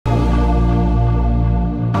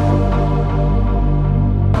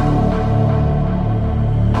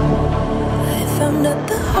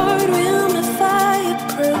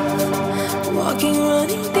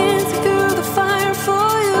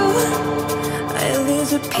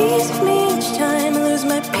lose a piece of me each time. I lose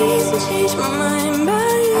my peace and change my mind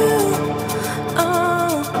by you.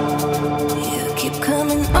 Oh, you keep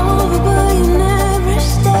coming over, but you never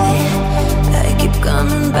stay. I keep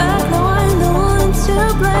coming back, now I'm the one to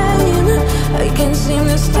blame. I can't seem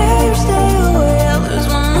to stay or stay